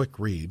 It's a quick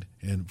read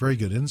and very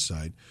good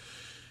insight.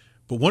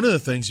 But one of the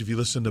things, if you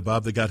listen to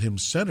Bob, that got him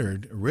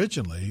centered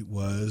originally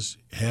was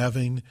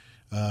having,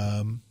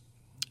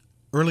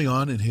 early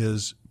on in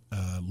his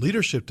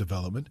leadership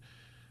development,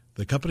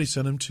 the company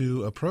sent him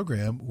to a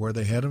program where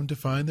they had him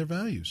define their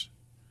values.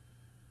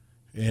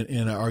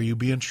 And are you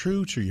being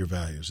true to your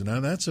values? And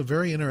now that's a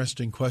very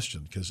interesting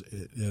question, because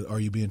are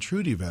you being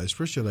true to your values?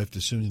 First, you'll have to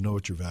assume you know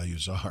what your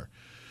values are.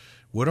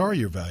 What are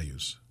your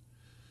values?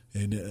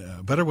 And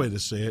a better way to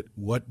say it,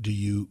 what do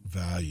you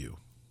value?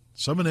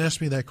 Someone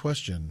asked me that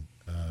question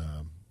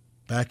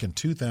back in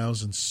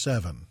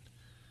 2007.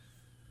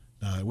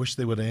 Now, I wish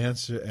they would have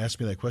asked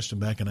me that question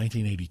back in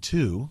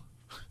 1982.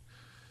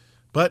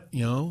 But,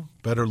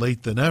 better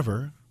late than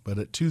never. But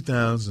at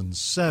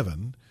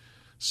 2007,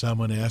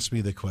 someone asked me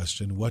the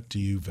question, what do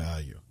you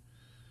value?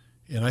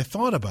 And I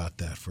thought about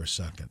that for a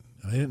second.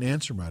 I didn't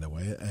answer right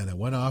away, and I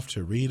went off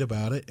to read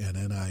about it, and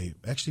then I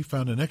actually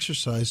found an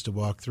exercise to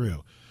walk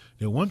through.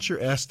 Once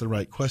you're asked the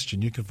right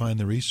question, you can find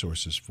the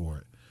resources for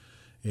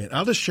it. And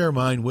I'll just share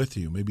mine with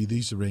you. Maybe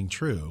these ring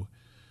true.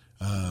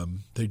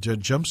 They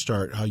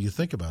jumpstart how you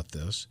think about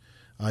this.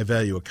 I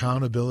value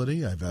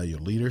accountability. I value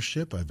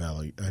leadership. I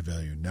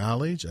value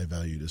knowledge. I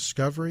value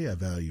discovery. I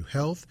value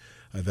health.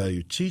 I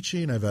value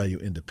teaching. I value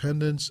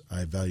independence.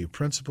 I value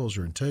principles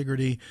or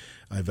integrity.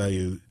 I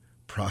value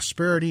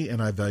prosperity,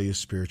 and I value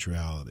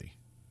spirituality.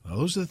 Now,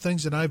 those are the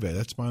things that I value.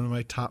 That's on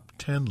my top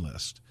 10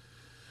 list.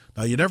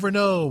 Now, you never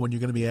know when you're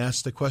going to be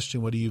asked the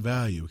question, what do you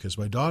value? Because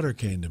my daughter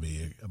came to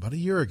me about a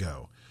year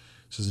ago.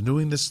 She says,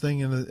 doing this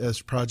thing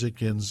as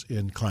project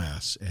in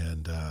class,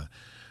 and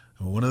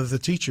one of the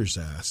teachers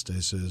asked,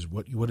 I says,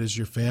 what is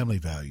your family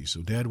value?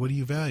 So, Dad, what do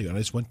you value? And I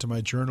just went to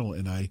my journal,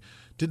 and I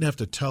didn't have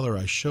to tell her.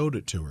 I showed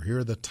it to her. Here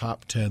are the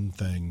top 10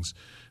 things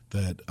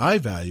that I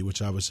value,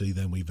 which obviously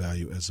then we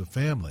value as a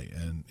family.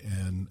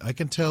 And I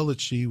can tell that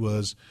she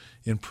was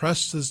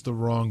impressed is the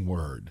wrong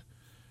word,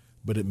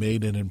 but it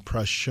made an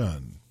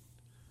impression.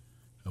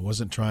 I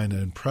wasn't trying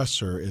to impress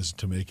her as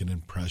to make an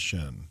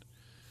impression.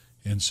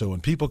 And so when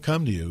people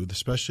come to you,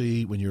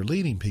 especially when you're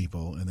leading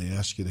people and they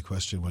ask you the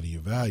question, what do you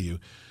value?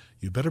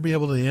 You better be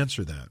able to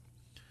answer that.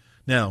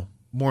 Now,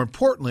 more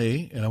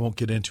importantly, and I won't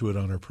get into it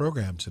on our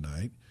program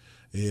tonight,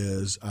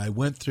 is I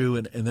went through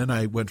and then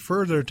I went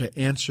further to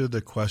answer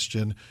the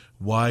question,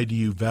 why do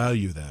you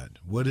value that?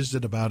 What is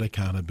it about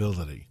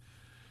accountability?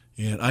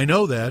 And I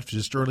know that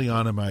just early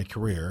on in my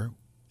career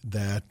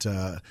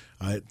that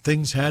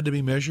things had to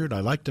be measured.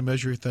 I like to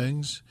measure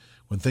things.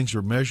 When things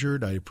are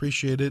measured, I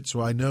appreciate it.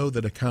 So I know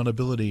that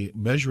accountability,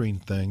 measuring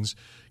things,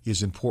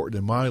 is important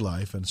in my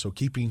life. And so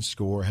keeping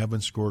score,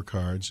 having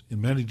scorecards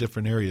in many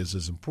different areas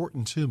is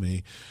important to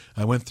me.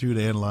 I went through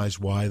to analyze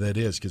why that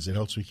is, because it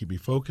helps me keep me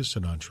focused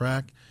and on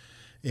track.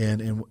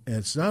 And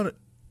it's not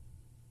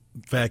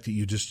the fact that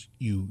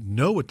you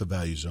know what the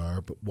values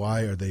are, but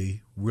why are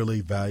they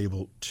really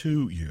valuable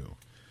to you?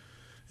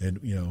 And,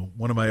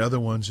 one of my other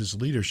ones is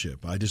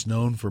leadership. I just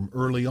known from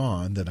early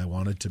on that I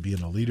wanted to be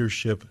in a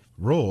leadership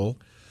role,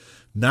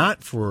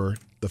 not for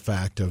the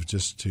fact of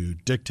just to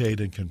dictate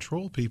and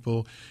control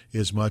people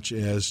as much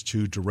as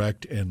to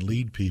direct and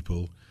lead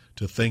people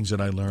to things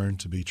that I learned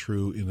to be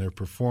true in their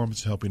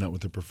performance, helping out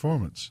with their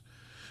performance.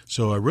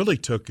 So I really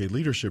took a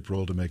leadership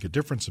role to make a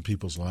difference in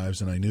people's lives,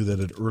 and I knew that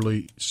at an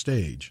early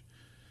stage.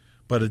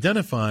 But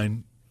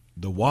identifying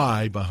the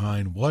why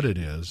behind what it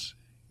is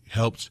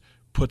helps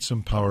put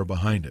some power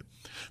behind it.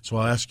 So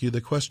I'll ask you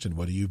the question,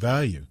 what do you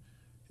value?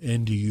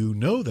 And do you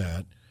know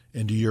that?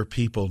 And do your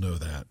people know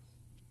that?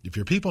 If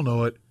your people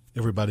know it,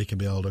 everybody can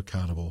be held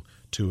accountable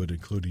to it,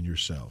 including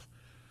yourself.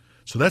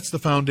 So that's the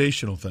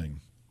foundational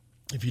thing.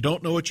 If you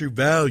don't know what you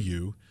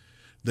value,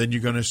 then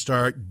you're going to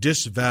start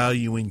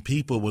disvaluing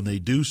people when they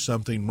do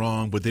something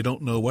wrong, but they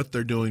don't know what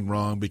they're doing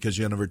wrong because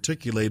you haven't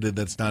articulated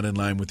that's not in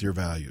line with your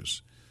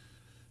values.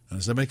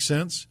 Does that make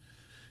sense?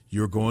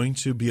 You're going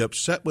to be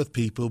upset with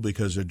people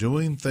because they're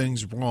doing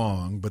things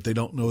wrong, but they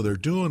don't know they're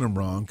doing them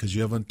wrong because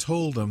you haven't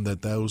told them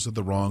that those are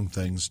the wrong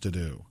things to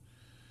do.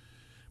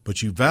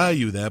 But you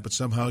value that, but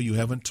somehow you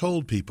haven't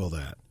told people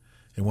that.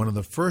 And one of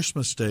the first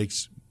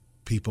mistakes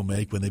people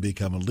make when they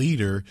become a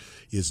leader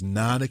is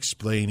not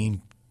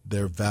explaining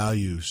their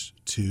values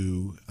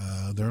to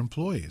their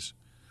employees.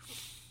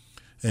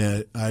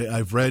 And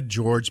I've read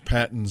George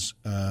Patton's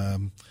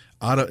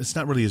it's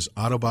not really his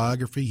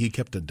autobiography. He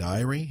kept a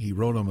diary. He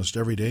wrote almost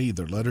every day,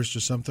 either letters to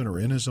something or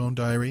in his own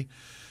diary.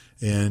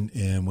 And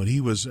when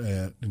he was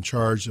in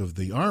charge of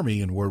the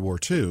Army in World War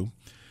II,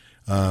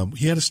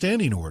 he had a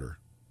standing order,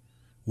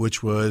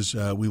 which was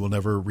we will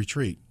never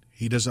retreat.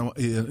 He doesn't.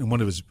 And one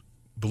of his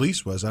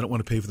beliefs was, I don't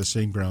want to pay for the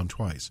same ground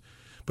twice.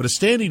 But a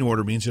standing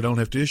order means you don't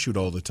have to issue it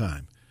all the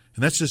time.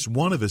 And that's just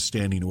one of his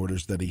standing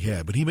orders that he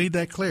had. But he made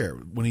that clear.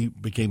 When he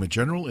became a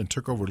general and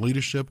took over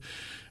leadership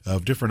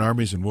of different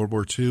armies in World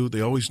War II,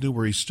 they always knew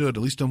where he stood.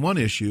 At least on one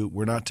issue,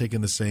 we're not taking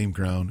the same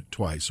ground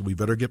twice. So we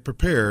better get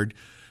prepared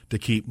to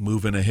keep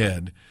moving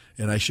ahead.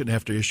 And I shouldn't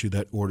have to issue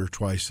that order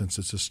twice since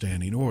it's a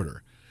standing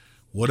order.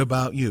 What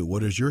about you?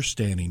 What is your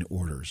standing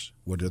orders?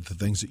 What are the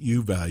things that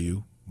you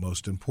value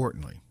most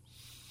importantly?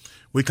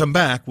 We come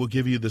back, we'll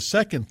give you the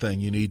second thing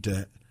you need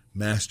to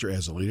master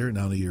as a leader,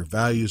 not only your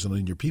values and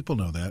letting your people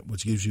know that,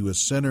 which gives you a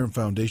center and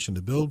foundation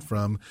to build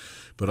from,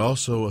 but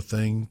also a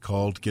thing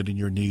called getting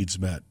your needs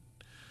met.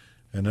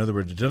 In other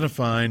words,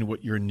 identifying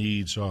what your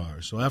needs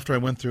are. So after I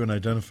went through and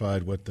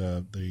identified what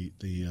the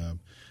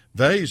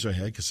values I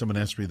had, because someone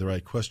asked me the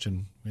right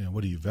question,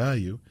 what do you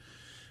value?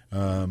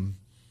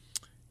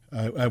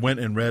 I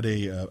went and read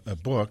a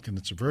book, and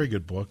it's a very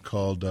good book,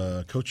 called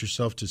Coach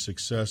Yourself to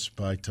Success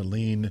by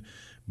Talene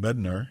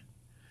Medner.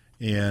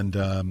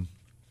 And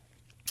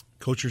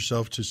Coach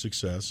Yourself to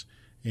Success.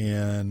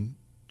 And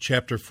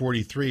chapter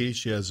 43,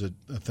 she has a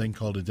thing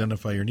called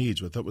Identify Your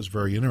Needs, which I thought was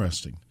very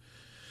interesting.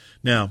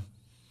 Now,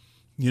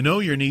 you know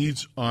your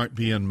needs aren't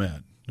being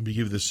met. Let me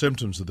give you the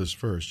symptoms of this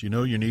first. You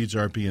know your needs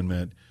aren't being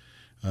met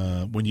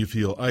when you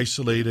feel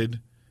isolated,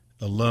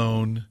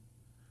 alone,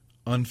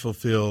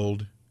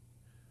 unfulfilled,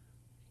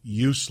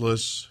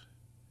 useless,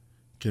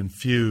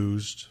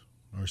 confused,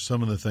 are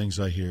some of the things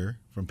I hear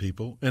from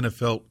people, and have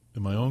felt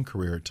in my own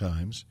career at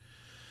times.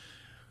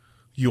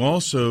 You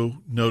also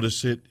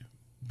notice it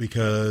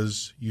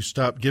because you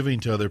stop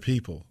giving to other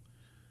people.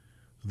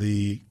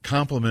 The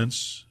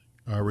compliments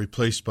are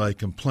replaced by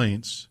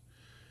complaints.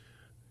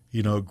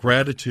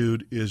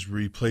 Gratitude is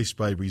replaced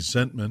by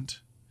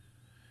resentment.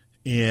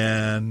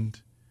 And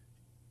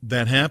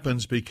that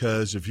happens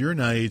because if your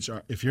needs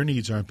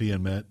aren't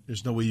being met,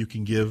 there's no way you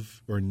can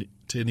give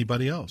to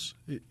anybody else.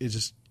 It's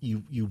just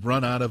you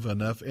run out of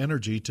enough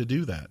energy to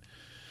do that.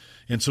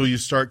 And so you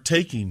start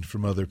taking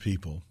from other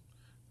people.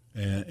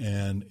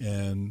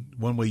 And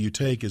one way you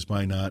take is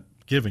by not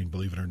giving,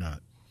 believe it or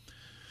not.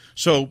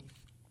 So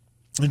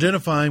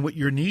identifying what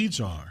your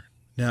needs are.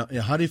 Now,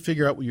 how do you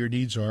figure out what your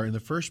needs are in the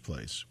first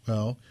place?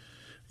 Well,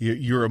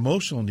 your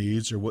emotional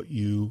needs are what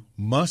you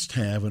must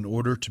have in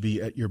order to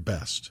be at your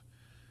best.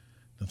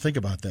 Now think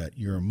about that.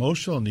 Your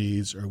emotional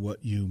needs are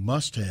what you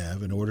must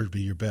have in order to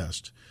be your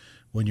best.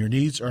 When your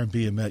needs aren't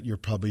being met, you're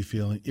probably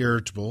feeling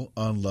irritable,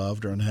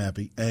 unloved, or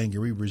unhappy,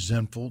 angry,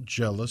 resentful,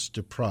 jealous,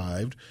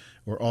 deprived,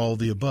 or all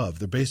the above.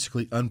 They're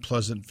basically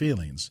unpleasant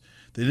feelings.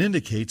 That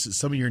indicates that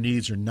some of your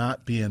needs are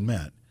not being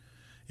met.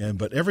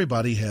 But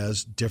everybody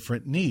has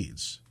different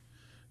needs.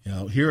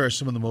 Here are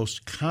some of the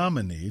most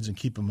common needs, and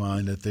keep in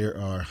mind that there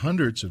are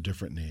hundreds of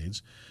different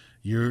needs.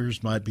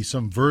 Yours might be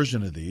some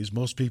version of these.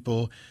 Most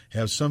people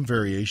have some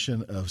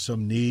variation of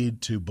some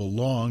need to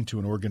belong to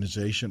an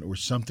organization or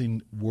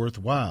something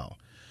worthwhile.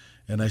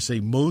 And I say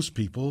most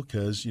people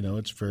because,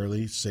 it's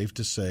fairly safe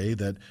to say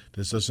that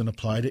this doesn't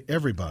apply to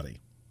everybody,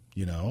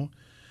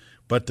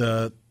 But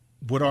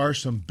what are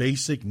some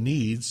basic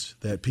needs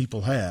that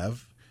people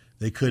have?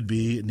 They could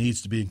be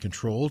needs to be in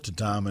control, to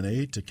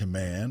dominate, to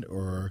command,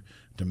 or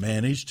to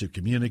manage, to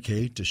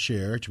communicate, to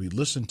share, to be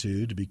listened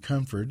to be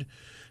comforted,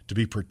 to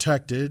be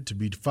protected, to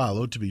be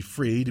followed, to be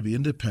free, to be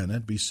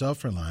independent, be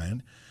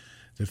self-reliant,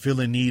 to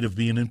feel in need of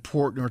being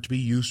important or to be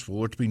useful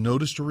or to be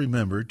noticed or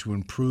remembered, to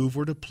improve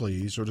or to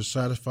please or to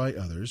satisfy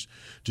others,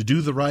 to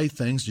do the right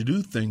things, to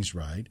do things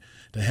right,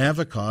 to have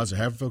a cause, to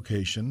have a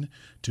vocation,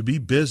 to be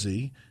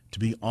busy, to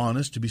be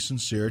honest, to be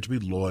sincere, to be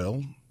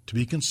loyal, to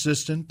be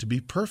consistent, to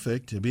be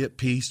perfect, to be at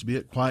peace, to be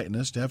at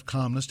quietness, to have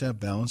calmness, to have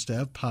balance, to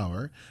have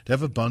power, to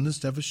have abundance,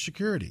 to have a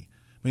security.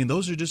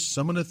 Those are just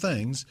some of the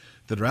things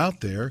that are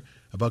out there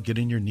about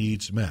getting your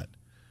needs met.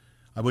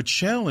 I would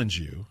challenge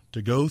you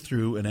to go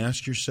through and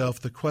ask yourself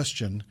the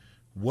question,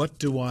 what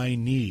do I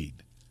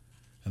need?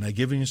 And I've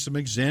given you some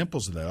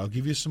examples of that. I'll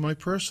give you some of my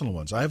personal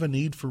ones. I have a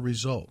need for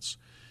results,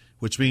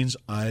 which means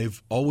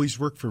I've always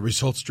worked for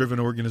results-driven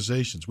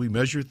organizations. We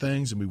measure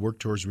things and we work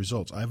towards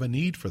results. I have a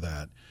need for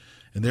that,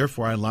 and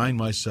therefore I align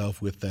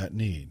myself with that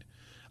need.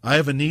 I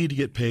have a need to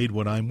get paid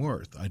what I'm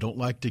worth. I don't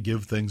like to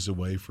give things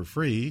away for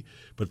free,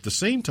 but at the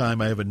same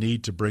time I have a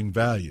need to bring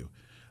value.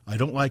 I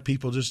don't like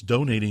people just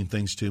donating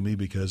things to me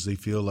because they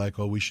feel like,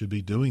 we should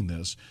be doing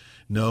this.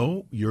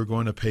 No, you're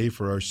going to pay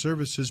for our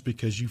services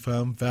because you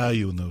found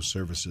value in those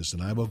services,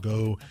 and I will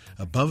go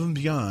above and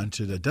beyond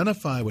to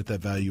identify what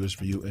that value is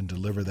for you and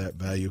deliver that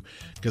value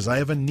because I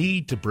have a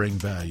need to bring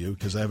value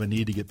because I have a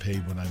need to get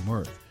paid what I'm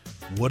worth.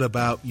 What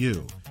about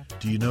you?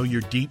 Do you know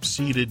your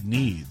deep-seated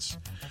needs?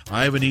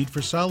 I have a need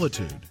for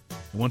solitude.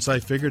 Once I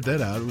figured that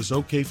out, it was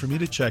okay for me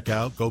to check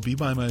out, go be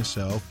by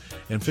myself,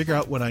 and figure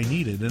out what I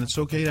needed. And it's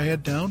okay I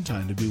had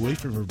downtime to be away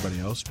from everybody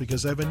else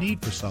because I have a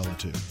need for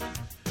solitude.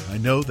 I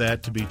know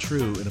that to be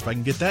true, and if I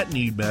can get that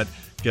need met,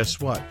 guess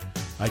what?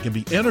 I can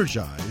be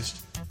energized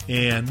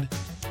and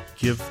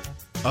give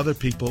other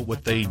people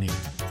what they need.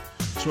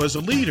 So as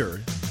a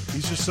leader,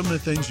 these are some of the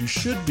things you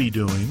should be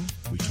doing,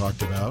 we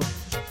talked about,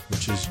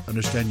 which is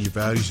understanding your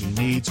values and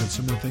your needs, and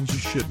some of the things you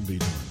shouldn't be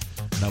doing.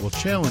 And I will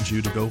challenge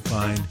you to go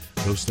find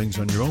those things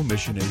on your own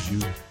mission as you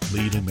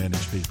lead and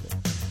manage people.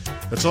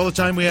 That's all the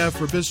time we have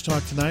for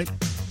BizTalk tonight.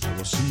 I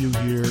will see you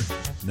here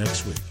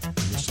next week.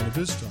 Listen to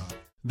BizTalk.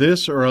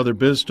 This or other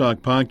BizTalk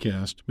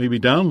podcast may be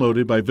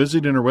downloaded by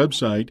visiting our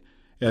website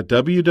at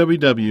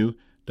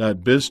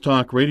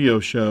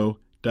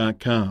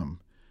www.biztalkradioshow.com.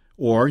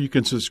 Or you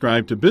can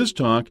subscribe to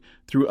BizTalk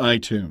through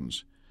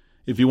iTunes.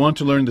 If you want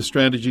to learn the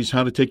strategies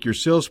how to take your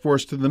sales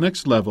force to the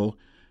next level,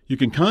 you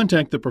can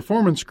contact the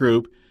Performance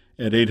Group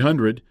at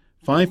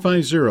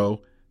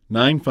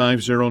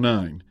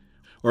 800-550-9509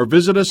 or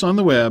visit us on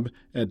the web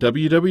at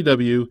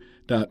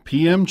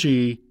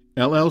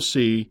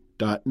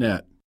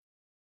www.pmgllc.net.